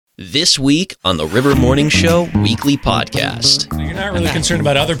This week on the River Morning Show Weekly Podcast. You're not really concerned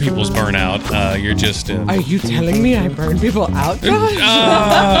about other people's burnout. You're just... Are you telling me I burn people out, Josh?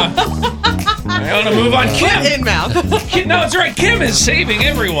 I want to move on. Kim! In mouth. No, it's right. Kim is saving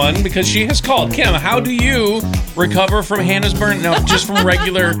everyone because she has called. Kim, how do you recover from Hannah's burnout? No, just from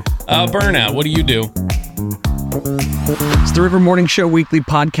regular burnout. What do you do? It's the River Morning Show Weekly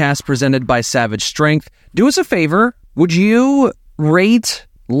Podcast presented by Savage Strength. Do us a favor. Would you rate,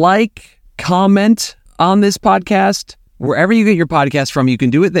 like, comment on this podcast? Wherever you get your podcast from, you can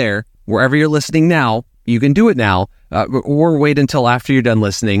do it there. Wherever you're listening now, you can do it now. Or wait until after you're done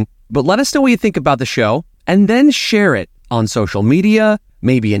listening. But let us know what you think about the show. And then share it on social media,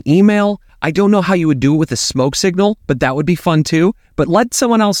 maybe an email. I don't know how you would do it with a smoke signal, but that would be fun too. But let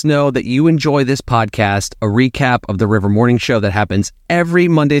someone else know that you enjoy this podcast, a recap of the River Morning Show that happens every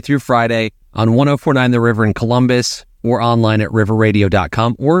Monday through Friday on 104.9 The River in Columbus, or online at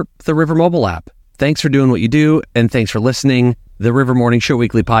riverradio.com or the River mobile app. Thanks for doing what you do, and thanks for listening. The River Morning Show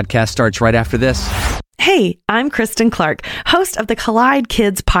Weekly Podcast starts right after this. Hey, I'm Kristen Clark, host of the Collide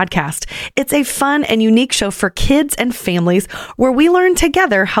Kids podcast. It's a fun and unique show for kids and families where we learn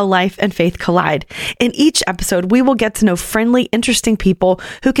together how life and faith collide. In each episode, we will get to know friendly, interesting people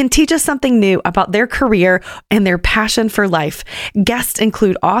who can teach us something new about their career and their passion for life. Guests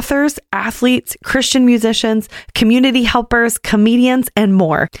include authors, athletes, Christian musicians, community helpers, comedians, and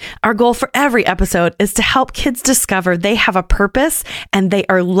more. Our goal for every episode is to help kids discover they have a purpose and they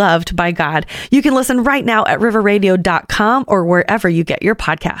are loved by God. You can listen right now at riverradio.com or wherever you get your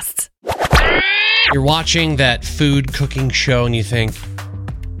podcasts. You're watching that food cooking show and you think,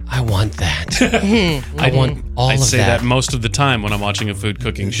 I want that. I want all of that. I say that most of the time when I'm watching a food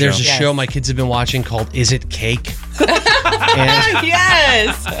cooking show. There's a show my kids have been watching called Is It Cake?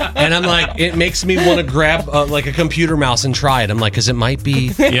 Yes. And I'm like, it makes me want to grab like a computer mouse and try it. I'm like, because it might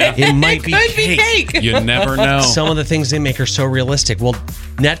be, it might be cake. You never know. Some of the things they make are so realistic. Well,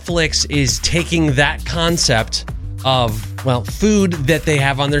 Netflix is taking that concept of, well, food that they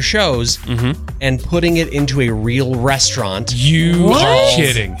have on their shows and putting it into a real restaurant. You are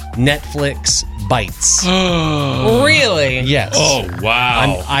kidding. Netflix Bites. Really? Yes. Oh,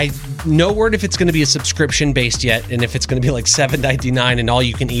 wow. I no word if it's going to be a subscription based yet, and if it's going to be like $7.99 and all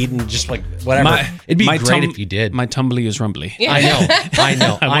you can eat and just like whatever. It'd be great if you did. My tumbly is rumbly. Yeah. I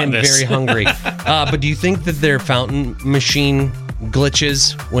know. I am this. very hungry. But do you think that their fountain machine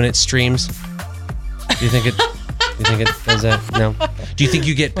glitches when it streams? Do you think it? You think it does that? No. Do you think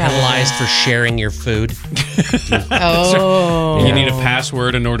you get penalized for sharing your food? Oh. You need a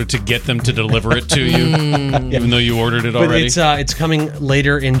password in order to get them to deliver it to you, even though you ordered it already. But it's coming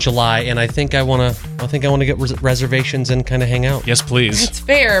later in July, and I think I want to get reservations and kind of hang out. Yes, please. It's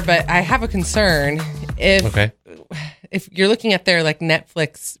fair, but I have a concern. If you're looking at their like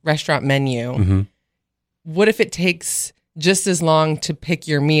Netflix restaurant menu, what if it takes just as long to pick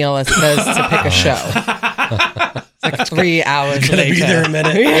your meal as it does to pick a show? It's like 3 hours It's gonna later. be there in a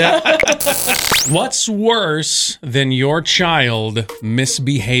minute. Yeah. What's worse than your child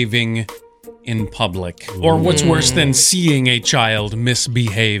misbehaving in public? Or what's worse than seeing a child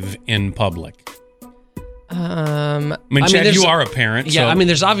misbehave in public? I mean, Chad, you are a parent. Yeah, so. I mean,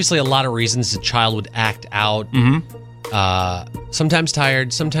 there's obviously a lot of reasons a child would act out. Sometimes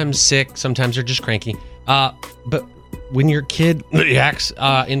tired, sometimes sick, sometimes they're just cranky. But when your kid acts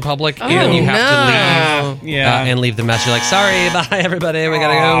in public and you have to leave and leave the mess, you're like, sorry, bye, everybody, we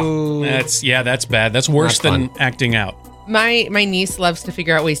gotta go. That's bad. That's worse than acting out. My niece loves to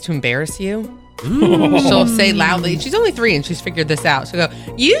figure out ways to embarrass you. She'll say loudly, she's only 3 and she's figured this out. She'll go,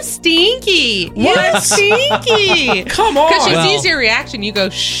 you stinky. You stinky. Come on. Because she sees your reaction, you go,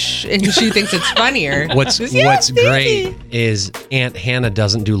 shh, and she thinks it's funnier. What's great is Aunt Hannah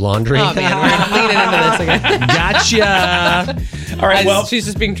doesn't do laundry. Oh, man, we're leaning into this again. Gotcha. All right, well, she's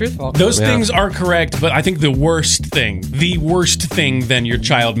just being truthful. Those things are correct, but I think the worst thing than your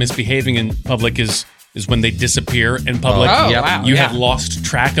child misbehaving in public is when they disappear in public. Wow. You have lost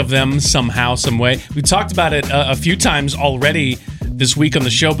track of them somehow, some way. We talked about it a few times already this week on the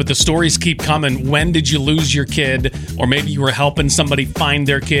show, but the stories keep coming. When did you lose your kid? Or maybe you were helping somebody find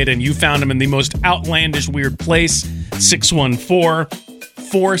their kid and you found him in the most outlandish, weird place.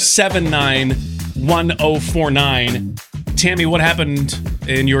 614-479-1049. Tammy, what happened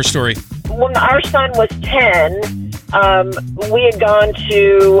in your story? When our son was 10, we had gone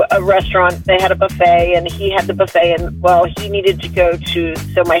to a restaurant. They had a buffet, and he had the buffet, and, well, he needed to go to...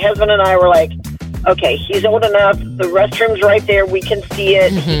 So my husband and I were like, okay, he's old enough. The restroom's right there. We can see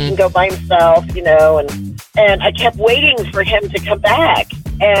it. He can go by himself, you know. And I kept waiting for him to come back,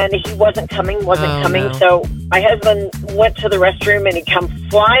 and he wasn't coming. So my husband went to the restroom and he come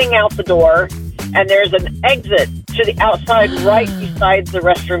flying out the door, and there's an exit to the outside right beside the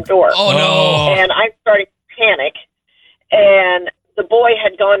restroom door. Oh, no. And I'm starting to panic, and the boy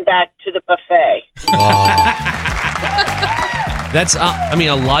had gone back to the buffet. That's,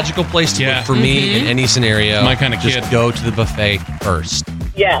 a logical place to look for me in any scenario. My kind of kid. Just go to the buffet first.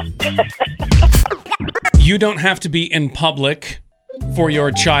 Yeah. You don't have to be in public for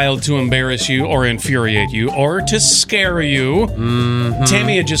your child to embarrass you or infuriate you or to scare you. Mm-hmm.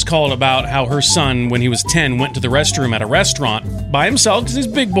 Tammy had just called about how her son, when he was 10, went to the restroom at a restaurant by himself because he's a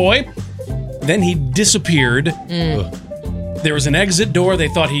big boy. Then he disappeared. There was an exit door. They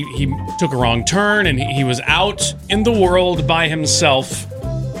thought he took a wrong turn and he was out in the world by himself.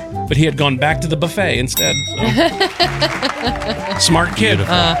 But he had gone back to the buffet instead. So. Smart kid.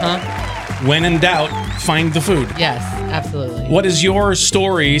 When in doubt, find the food. Yes, absolutely. What is your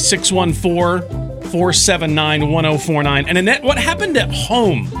story? 614-479-1049. And Annette, what happened at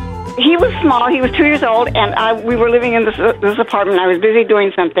home? He was small. He was 2 years old, and we were living in this apartment. I was busy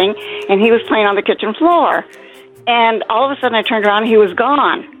doing something, and he was playing on the kitchen floor. And all of a sudden, I turned around, and he was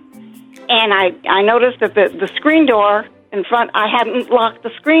gone. And I noticed that the screen door in front, I hadn't locked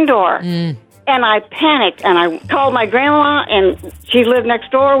the screen door. And I panicked, and I called my grandma, and she lived next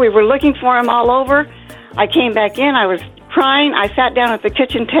door. We were looking for him all over. I came back in. I was crying. I sat down at the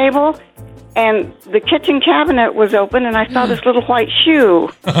kitchen table, and the kitchen cabinet was open, and I saw this little white shoe.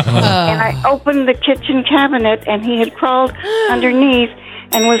 And I opened the kitchen cabinet, and he had crawled underneath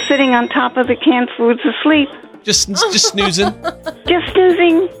and was sitting on top of the canned foods asleep. Just snoozing. Just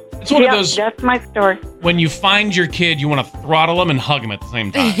snoozing. It's one of those, that's my story. when you find your kid, you want to throttle him and hug him at the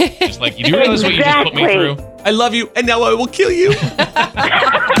same time. Just like, you do realize what you just put me through? I love you, and now I will kill you.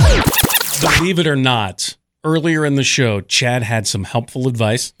 Believe it or not, earlier in the show, Chad had some helpful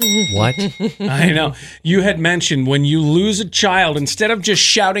advice. What? I know. You had mentioned when you lose a child, instead of just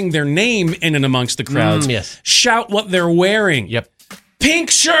shouting their name in and amongst the crowds, yes. shout what they're wearing. Yep.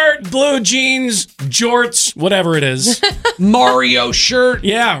 Pink shirt, blue jeans, jorts, whatever it is. Mario shirt.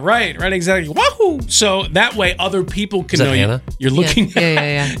 Yeah, right, exactly. Wahoo! So that way other people can Is that know Hannah? you're looking.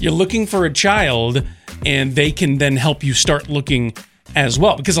 Yeah. You're looking for a child, and they can then help you start looking as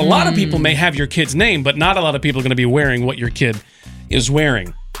well. Because a lot of people may have your kid's name, but not a lot of people are going to be wearing what your kid is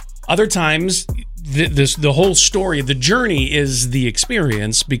wearing. Other times, the whole story, the journey is the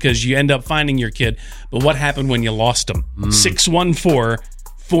experience, because you end up finding your kid. But what happened when you lost them?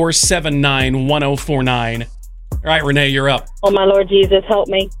 614-479-1049. All right, Renee, you're up. Oh, my Lord Jesus, help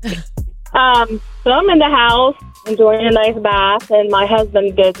me. So I'm in the house enjoying a nice bath, and my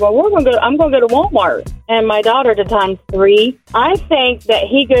husband goes, well, I'm going to go to Walmart. And my daughter, at the time's 3, I think that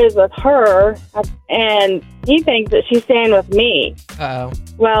he goes with her, and he thinks that she's staying with me. Uh-oh.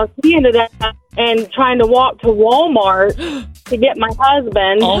 Well, he ended up and trying to walk to Walmart to get my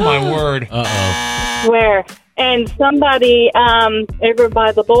husband. Oh, my word. And somebody over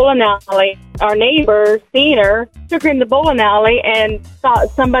by the bowling alley, our neighbor, seen her, took her in the bowling alley and thought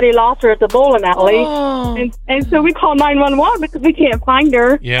somebody lost her at the bowling alley. Oh. And so we called 911 because we can't find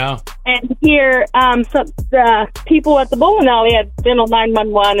her. Yeah. And here, the people at the bowling alley had been on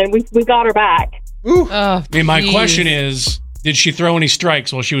 911, and we got her back. Oh, I mean, my geez. question is, did she throw any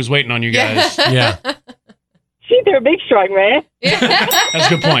strikes while she was waiting on you guys? Yeah. She threw a big strike, man. That's a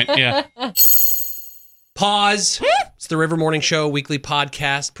good point. Yeah. Pause. It's the River Morning Show weekly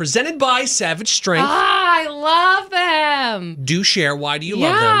podcast presented by Savage Strength. I love them. Do share. Why do you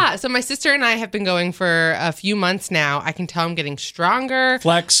love them? Yeah. So my sister and I have been going for a few months now. I can tell I'm getting stronger.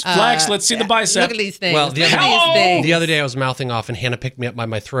 Flex. Let's see the bicep. Look at these things. Well, Look at these things. The other day I was mouthing off and Hannah picked me up by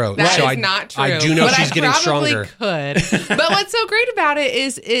my throat. That so is not true. I do know but she's I getting probably stronger. Could. But what's so great about it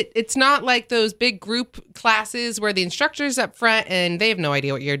is it's not like those big group classes where the instructor's up front and they have no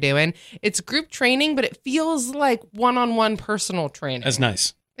idea what you're doing. It's group training, but it feels like one-on-one personal training. That's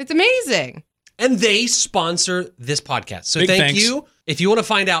nice. It's amazing. And they sponsor this podcast. So Big thank thanks. you. If you want to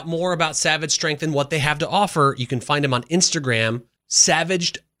find out more about Savage Strength and what they have to offer, you can find them on Instagram,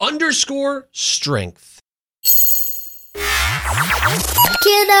 savaged_strength.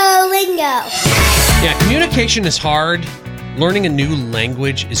 Kiddo lingo. Yeah, communication is hard. Learning a new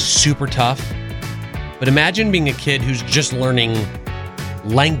language is super tough. But imagine being a kid who's just learning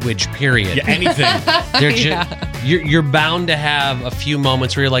language, period. Yeah, anything. You're bound to have a few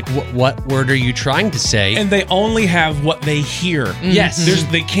moments where you're like, what word are you trying to say? And they only have what they hear. Yes.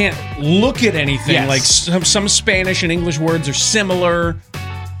 They can't look at anything. Yes. Like some Spanish and English words are similar.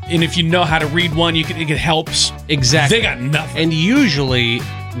 And if you know how to read one, it helps. Exactly. They got nothing. And usually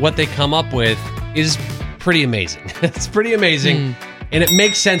what they come up with is pretty amazing. It's pretty amazing. And it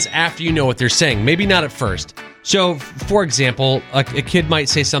makes sense after you know what they're saying. Maybe not at first. So, for example, a kid might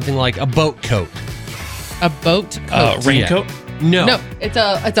say something like a boat coat. A boat coat. Raincoat? No. No, it's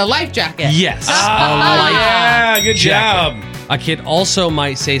a life jacket. Yes. Yeah, good job. A kid also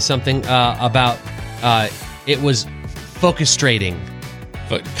might say something about it was focustrating.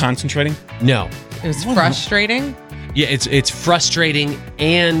 But concentrating? No. It was frustrating. Yeah, it's frustrating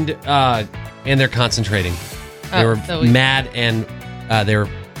and they're concentrating. They were mad and they were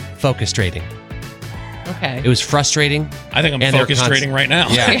focustrating. Okay. It was frustrating. I think I'm focustrating right now.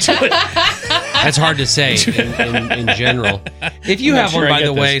 Yeah. That's hard to say in general. If you have one, by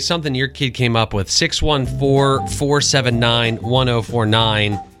the way, something your kid came up with,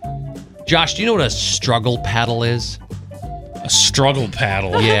 614-479-1049. Josh, do you know what a struggle paddle is? A struggle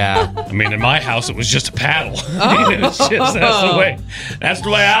paddle? Yeah. I mean, in my house, it was just a paddle. That's the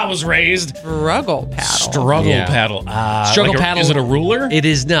way I was raised. Struggle paddle. Paddle. Struggle paddle. Is it a ruler? It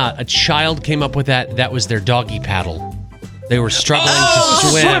is not. A child came up with that. That was their doggy paddle. They were struggling to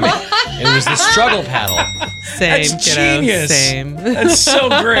swim. It was the struggle paddle. Same, That's kiddo, genius. Same. That's so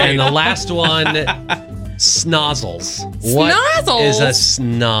great. And the last one, snozzles. What Snozzles? is a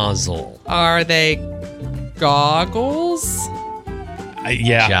snozzle? Are they goggles?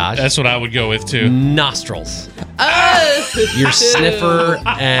 Yeah, Josh? that's what I would go with too. Nostrils. Oh, Your sniffer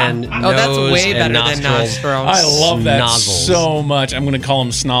and nose that's way better and than nostrils. I love that Snozzles. so much. I'm going to call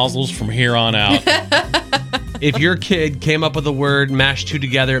them snozzles from here on out. If your kid came up with a word, mashed two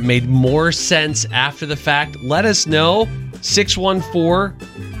together, it made more sense after the fact, let us know.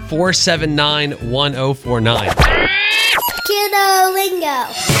 614-479-1049. Kiddo Lingo.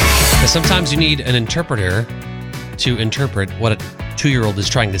 Because sometimes you need an interpreter to interpret what a 2-year-old is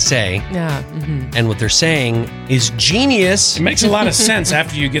trying to say. Yeah. And what they're saying is genius. It makes a lot of sense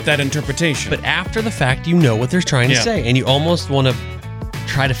after you get that interpretation. But after the fact, you know what they're trying to say. And you almost want to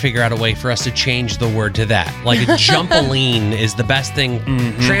try to figure out a way for us to change the word to that. Like a jumpoline is the best thing.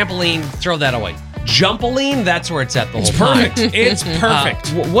 Trampoline, throw that away. Jumpoline, that's where it's at the whole perfect. time. It's perfect.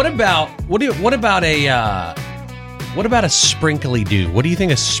 What about a sprinkly do? What do you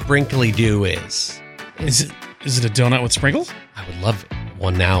think a sprinkly do is? Is it a donut with sprinkles? I would love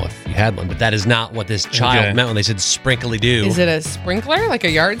one now if you had one, but that is not what this child meant when they said sprinkly do. Is it a sprinkler, like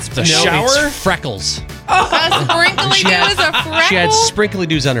a yard sprinkler? It's freckles. A sprinkly do is a freckle? She had sprinkly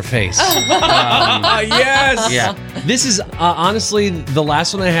doos on her face. Yes. Yeah. This is honestly the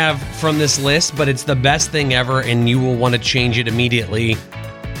last one I have from this list, but it's the best thing ever, and you will want to change it immediately.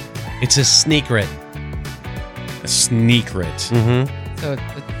 It's a sneakret. A sneakret. Mm-hmm. So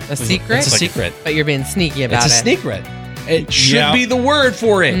it's a secret? It's a secret. But you're being sneaky about It's a sneakret. It should be the word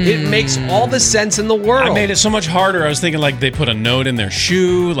for it. It makes all the sense in the world. I made it so much harder. I was thinking like they put a note in their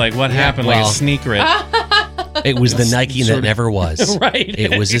shoe. Like what happened? Like a sneakret. It was the Nike that never was. Right.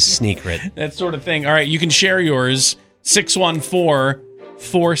 It was a sneakret. That sort of thing. All right, you can share yours.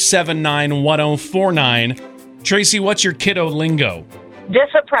 614-479-1049. Tracy, what's your kiddo lingo?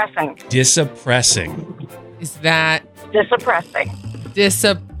 Disoppressing. Disoppressing. Is that Disoppressing.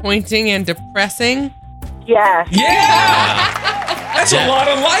 disappointing and depressing? Yes. Yeah! That's a lot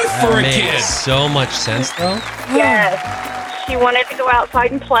of life for a Makes kid. so much sense, though. Yes. She wanted to go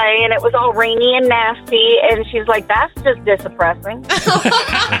outside and play, and it was all rainy and nasty, and she's like, that's just disoppressing. That's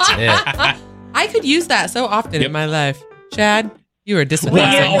it. I could use that so often in my life. Chad, you are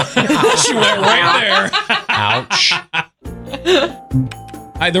disappointing. Wow. She went right there. Ouch.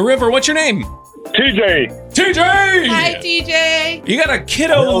 Hi, The River. What's your name? TJ. TJ! Hi, TJ. You got a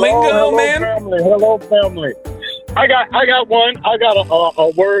kiddo lingo, man? Family. Hello, family. I got one. I got a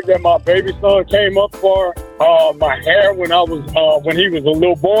word that my baby son came up for my hair when I was when he was a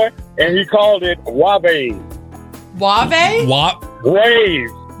little boy, and he called it waves. Wave?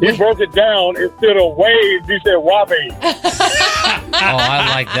 Waves. He broke it down instead of waves. He said waves. Oh, I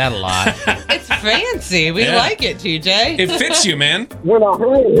like that a lot. It's fancy. We like it, TJ. It fits you, man. When I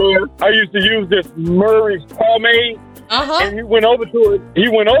heard him, I used to use this Murray's pomade, and he went over to it. He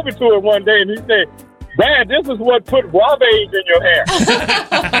went over to it one day, and he said, "Dad, this is what put waves in your hair."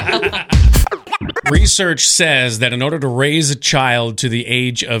 Research says that in order to raise a child to the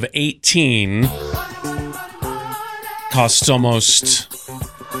age of 18 costs almost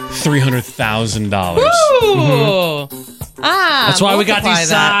 $300,000. Ooh. That's why we got these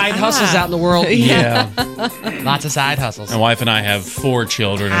side hustles out in the world. Yeah. Lots of side hustles. My wife and I have 4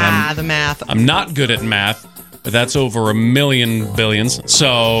 children. And the math. I'm not good at math, but that's over $1 million billions.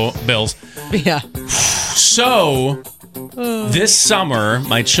 So, bills. Yeah. So, this summer,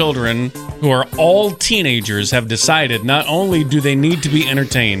 my children, who are all teenagers, have decided not only do they need to be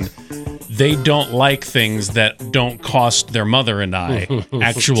entertained, they don't like things that don't cost their mother and I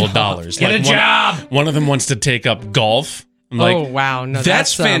actual dollars. Get a job. One of them wants to take up golf. I'm like, oh, wow. No,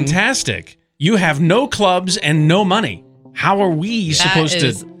 that's fantastic. You have no clubs and no money. How are we supposed That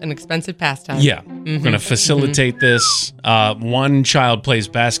is to? an expensive pastime. Yeah, we're going to facilitate this. One child plays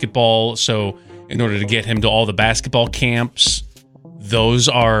basketball, so in order to get him to all the basketball camps, those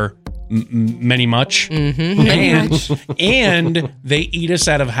are many much. And they eat us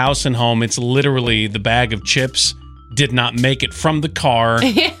out of house and home. It's literally the bag of chips did not make it from the car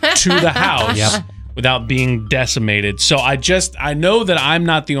to the house without being decimated. So I know that I'm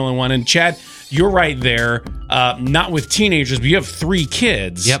not the only one. And Chad, you're right there. Not with teenagers, but you have 3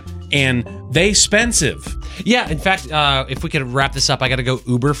 kids. Yep. And they expensive. Yeah, in fact, if we could wrap this up, I got to go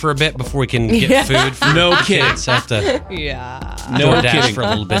Uber for a bit before we can get food. For No the kidding. kids. I have to No DoorDash kidding. for a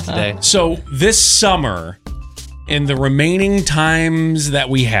little bit today. So this summer, in the remaining times that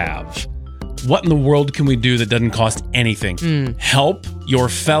we have, what in the world can we do that doesn't cost anything? Help your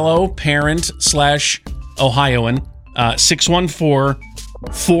fellow parent / Ohioan,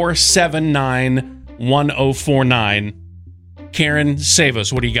 614-479-1049. Karen, save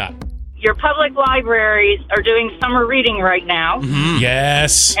us. What do you got? Your public libraries are doing summer reading right now.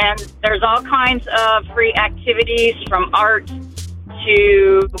 Yes. And there's all kinds of free activities from art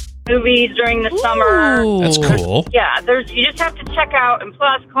to movies during the summer. That's cool. Yeah, you just have to check out. And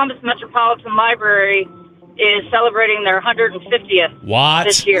plus, Columbus Metropolitan Library is celebrating their 150th What?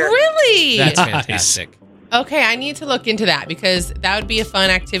 this year. Really? That's fantastic. Okay, I need to look into that because that would be a fun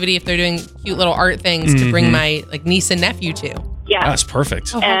activity if they're doing cute little art things to bring my niece and nephew to. Yeah, That's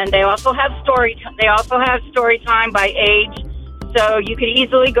perfect. and they also have story time by age, so you could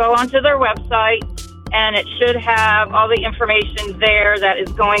easily go onto their website, and it should have all the information there that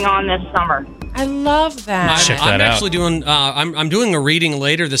is going on this summer. I love that. I'm actually doing. I'm doing a reading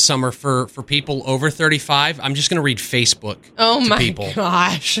later this summer for people over 35. I'm just going to read Facebook. Oh to my people.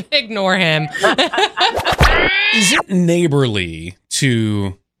 gosh! Ignore him. Is it neighborly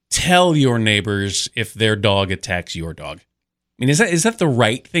to tell your neighbors if their dog attacks your dog? I mean, is that the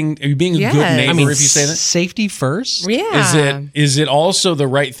right thing? Are you being a good neighbor if you say that? Safety first. Yeah. Is it also the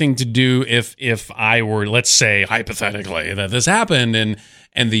right thing to do if I were, let's say hypothetically, that this happened and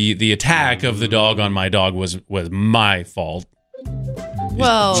the attack of the dog on my dog was my fault?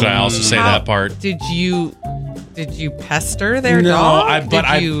 Well, should I also say that part? Did you pester their No, dog? but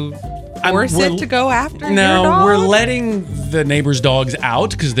Did you force it to go after your dog? No, we're letting the neighbors' dogs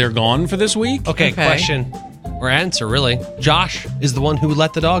out because they're gone for this week. Okay, question. Or answer, really. Josh is the one who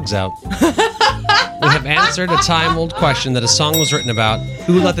let the dogs out. We have answered a time-old question that a song was written about.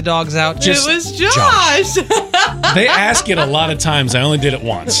 Who let the dogs out? It was Josh. They ask it a lot of times. I only did it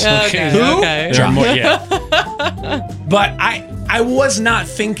once. Okay. Who? Okay. There are more- yeah. But I was not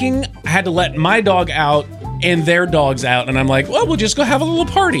thinking I had to let my dog out and their dogs out, and I'm like, well, we'll just go have a little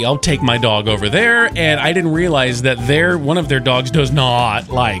party. I'll take my dog over there, and I didn't realize that one of their dogs does not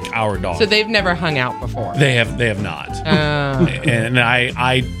like our dog. So they've never hung out before. They have not. And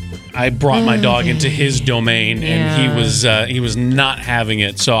I brought my dog into his domain, and he was not having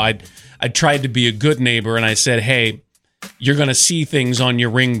it. So I tried to be a good neighbor, and I said, hey, you're going to see things on your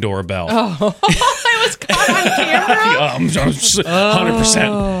Ring doorbell. Oh, it was caught on camera?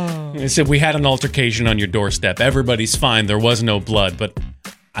 100%. I said, we had an altercation on your doorstep. Everybody's fine. There was no blood, but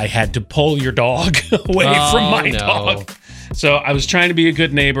I had to pull your dog away from my dog. So I was trying to be a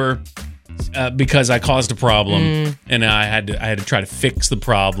good neighbor because I caused a problem, and I had to try to fix the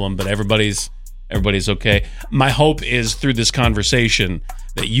problem, but everybody's okay. My hope is through this conversation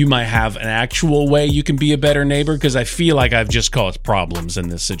that you might have an actual way you can be a better neighbor, because I feel like I've just caused problems in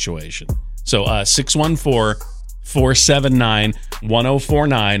this situation. So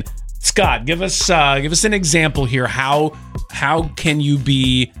 614-479-1049. Scott, give us an example here. How can you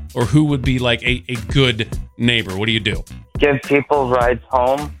be, or who would be like a good neighbor? What do you do? Give people rides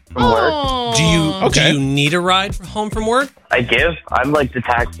home from work. Do you need a ride home from work? I'm like the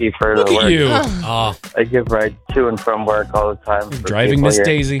taxi for Look the at work. you. I give rides to and from work all the time. for Driving people Miss here.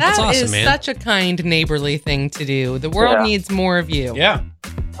 Daisy. That That's awesome, is man. such a kind, neighborly thing to do. The world Yeah. needs more of you. Yeah.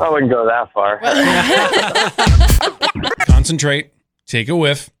 I wouldn't go that far. Concentrate. Take a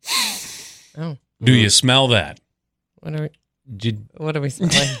whiff. Oh. Do you smell that? What are we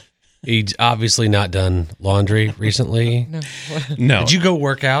smelling? He's obviously not done laundry recently. No. No. Did you go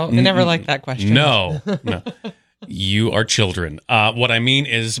work out? I never liked that question. No. You are children. What I mean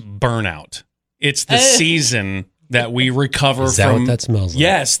is burnout. It's the season that we recover Is that from. what that smells like?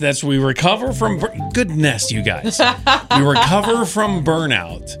 Yes, we recover from. Goodness, you guys. We recover from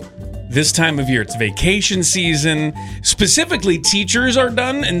burnout this time of year. It's vacation season. Specifically, teachers are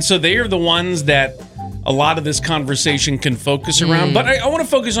done, and so they are the ones that a lot of this conversation can focus around. But I want to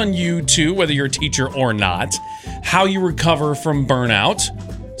focus on you, too, whether you're a teacher or not, how you recover from burnout.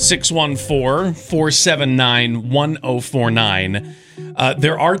 614-479-1049.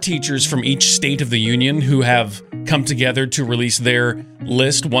 There are teachers from each state of the union who have come together to release their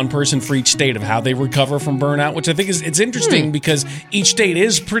list, one person for each state, of how they recover from burnout, which I think it's interesting because each state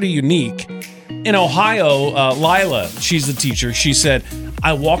is pretty unique. In Ohio, Lila, she's the teacher, she said,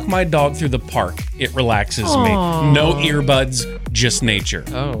 I walk my dog through the park. It relaxes me. No earbuds, just nature.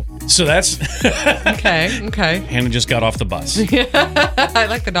 Oh. So that's... Okay. Hannah just got off the bus. I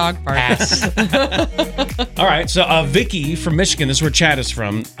like the dog part. All right, so Vicky from Michigan, this is where Chad is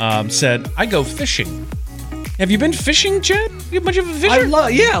from, said, I go fishing. Have you been fishing, Chad? You much of a fisher? I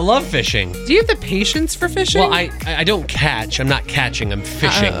love fishing. Do you have the patience for fishing? Well, I don't catch. I'm not catching. I'm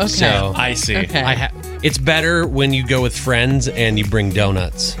fishing. Okay. So I see. Okay. It's better when you go with friends and you bring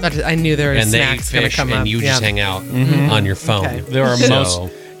donuts. I knew there were and snacks going to come and up. And you just hang out on your phone. Okay. There are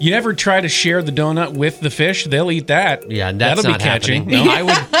You never try to share the donut with the fish. They'll eat that. Yeah, that's that'll not be catching. No,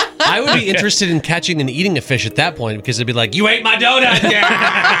 I would be interested in catching and eating a fish at that point because it'd be like, you ate my donut.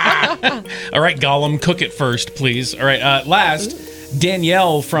 All right, Gollum, cook it first, please. All right, last,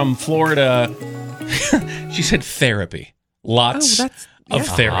 Danielle from Florida. She said therapy. Lots of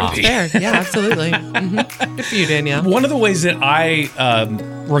therapy. That's fair. Yeah, absolutely. Good for you, Danielle. One of the ways that I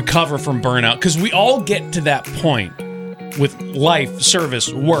recover from burnout, because we all get to that point with life,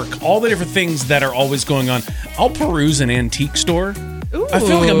 service, work, all the different things that are always going on. I'll peruse an antique store. Ooh. I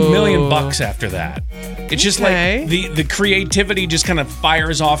feel like $1 million after that. It's just like the creativity just kind of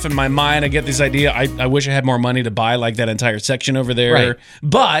fires off in my mind. I get this idea. I wish I had more money to buy like that entire section over there. Right.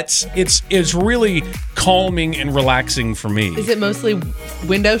 But it's really calming and relaxing for me. Is it mostly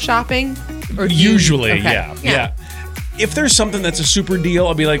window shopping? Or Usually, okay. yeah. If there's something that's a super deal,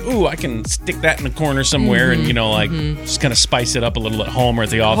 I'll be like, ooh, I can stick that in the corner somewhere and, just kind of spice it up a little at home or at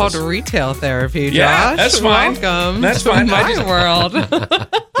the office. Called retail therapy, Josh. Yeah, that's fine. Welcome. That's fine. To my world.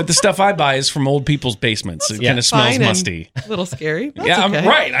 But the stuff I buy is from old people's basements. It kind of smells musty. A little scary. That's Yeah, okay. I'm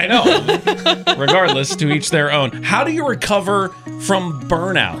right. I know. Regardless, to each their own. How do you recover from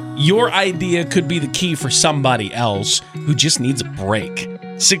burnout? Your idea could be the key for somebody else who just needs a break.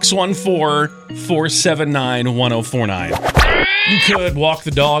 614-479-1049. You could walk the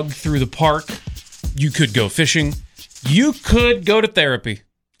dog through the park. You could go fishing. You could go to therapy.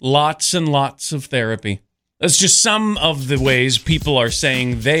 Lots and lots of therapy. That's just some of the ways people are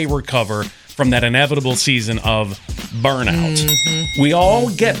saying they recover from that inevitable season of burnout. We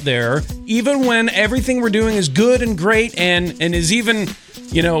all get there, even when everything we're doing is good and great and is even,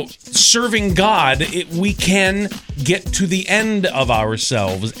 serving God. We can get to the end of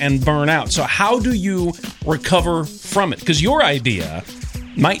ourselves and burn out. So how do you recover from it? Because your idea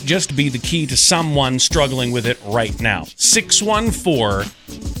might just be the key to someone struggling with it right now.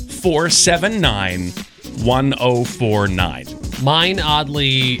 614-479-1049. Mine,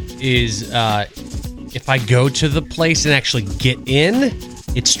 oddly, is if I go to the place and actually get in,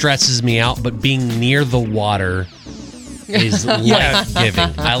 it stresses me out, but being near the water is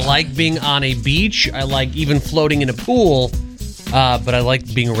life-giving. I like being on a beach. I like even floating in a pool, but I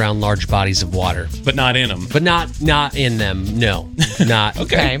like being around large bodies of water. But not in them. But not in them, no. Not.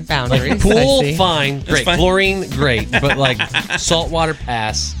 Okay, boundaries. Like pool, I see. fine. Great. fine. Chlorine, great. But like saltwater,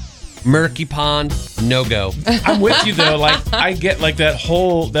 pass. Murky pond, no go. I'm with you though. Like I get like that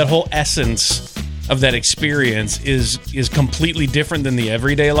whole essence of that experience is completely different than the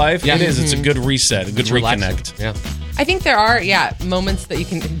everyday life. Yeah. It is. It's a good reset, a good reconnect. Yeah. I think there are, moments that you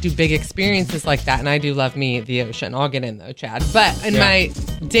can do big experiences like that. And I do love the ocean. I'll get in though, Chad. But in my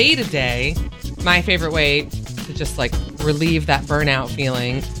day-to-day, my favorite way to just like relieve that burnout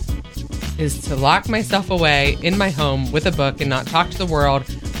feeling is to lock myself away in my home with a book and not talk to the world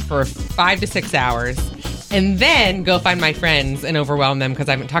for 5 to 6 hours. And then go find my friends and overwhelm them because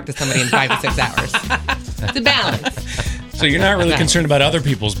I haven't talked to somebody in 5 to 6 hours. It's a balance. So you're not really concerned about other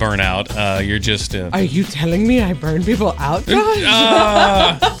people's burnout. You're just... Are you telling me I burn people out, Josh?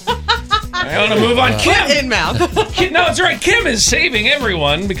 I want to move on. Kim! In mouth. No, it's right. Kim is saving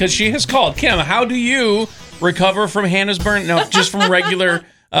everyone because she has called. Kim, how do you recover from Hannah's burnout? No, just from regular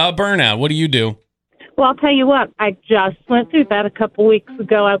burnout. What do you do? Well, I'll tell you what, I just went through that a couple weeks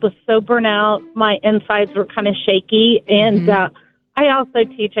ago. I was so burnt out. My insides were kind of shaky. And I also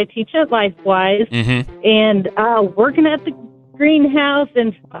teach. I teach at LifeWise. And working at the greenhouse.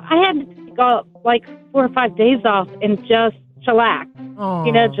 And I had to take 4 or 5 days off and just chillax.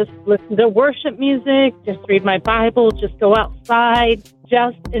 Aww. Just listen to worship music, just read my Bible, just go outside,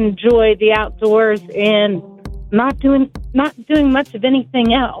 just enjoy the outdoors and not doing much of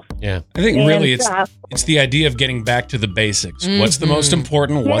anything else. Yeah. I think And, really it's the idea of getting back to the basics. What's the most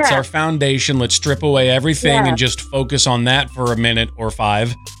important? What's Yeah. our foundation? Let's strip away everything Yeah. and just focus on that for a minute or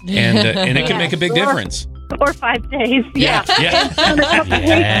 5, and it can make a big difference. Or 5 days. Yeah.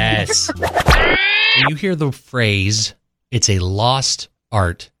 Yes. When you hear the phrase, it's a lost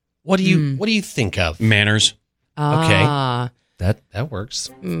art, what do you think of? Manners. Ah. Okay. That works.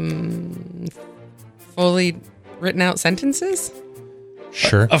 Fully written out sentences?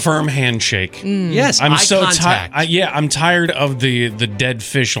 Sure. A firm handshake. Yes, I'm eye so contact. tired. I'm tired of the dead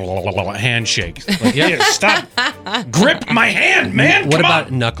fish handshake. Like, yeah, stop. Grip my hand, man. What Come about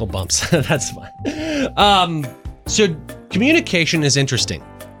on. knuckle bumps? That's fine. So communication is interesting.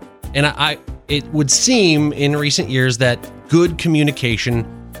 And it would seem in recent years that good communication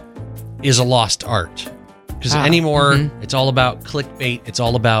is a lost art. Because anymore, it's all about clickbait. It's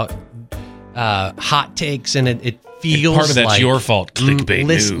all about hot takes, and it feels Part of that's like your fault. Clickbait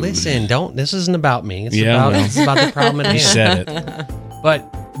news. Listen, don't. This isn't about me. It's Yeah, about well. it's about the problem at You hand. said it.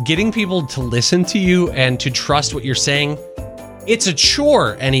 But getting people to listen to you and to trust what you're saying, it's a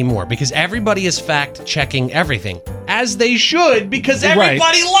chore anymore because everybody is fact checking everything, as they should, because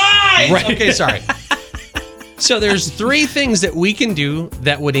everybody lies. Right. Okay, sorry. So there's 3 things that we can do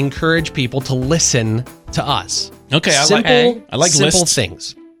that would encourage people to listen to us. Okay, I like simple lists.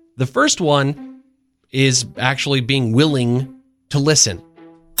 things. The first one is actually being willing to listen,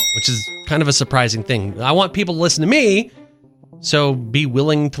 which is kind of a surprising thing. I want people to listen to me, so be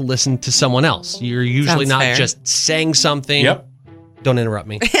willing to listen to someone else. You're usually Sounds not fair. just saying something. Yep. Don't interrupt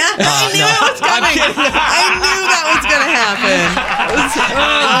me. I knew that was going to happen.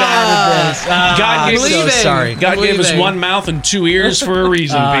 God gave us- so sorry. God gave us one mouth and 2 ears for a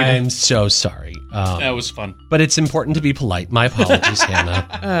reason, people. I'm so sorry. That was fun. But it's important to be polite. My apologies,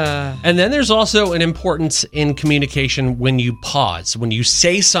 Hannah. And then there's also an importance in communication when you pause. When you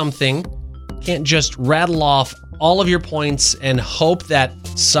say something, you can't just rattle off all of your points and hope that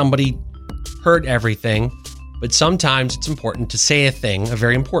somebody heard everything. But sometimes it's important to say a thing, a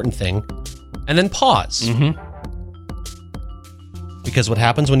very important thing, and then pause. Because what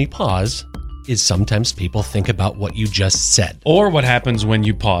happens when you pause is sometimes people think about what you just said. Or what happens when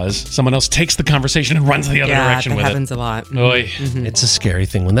you pause, someone else takes the conversation and runs the other direction that with happens it. a lot. Oy. It's a scary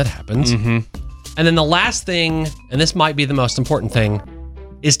thing when that happens. And then the last thing, and this might be the most important thing,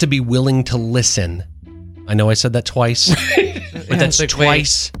 is to be willing to listen. I know I said that twice, but that's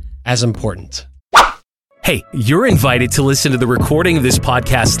twice as important. Hey, you're invited to listen to the recording of this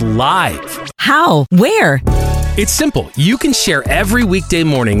podcast live. How? Where? It's simple. You can share every weekday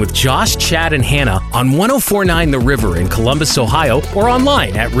morning with Josh, Chad, and Hannah on 104.9 The River in Columbus, Ohio, or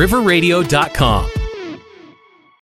online at riverradio.com.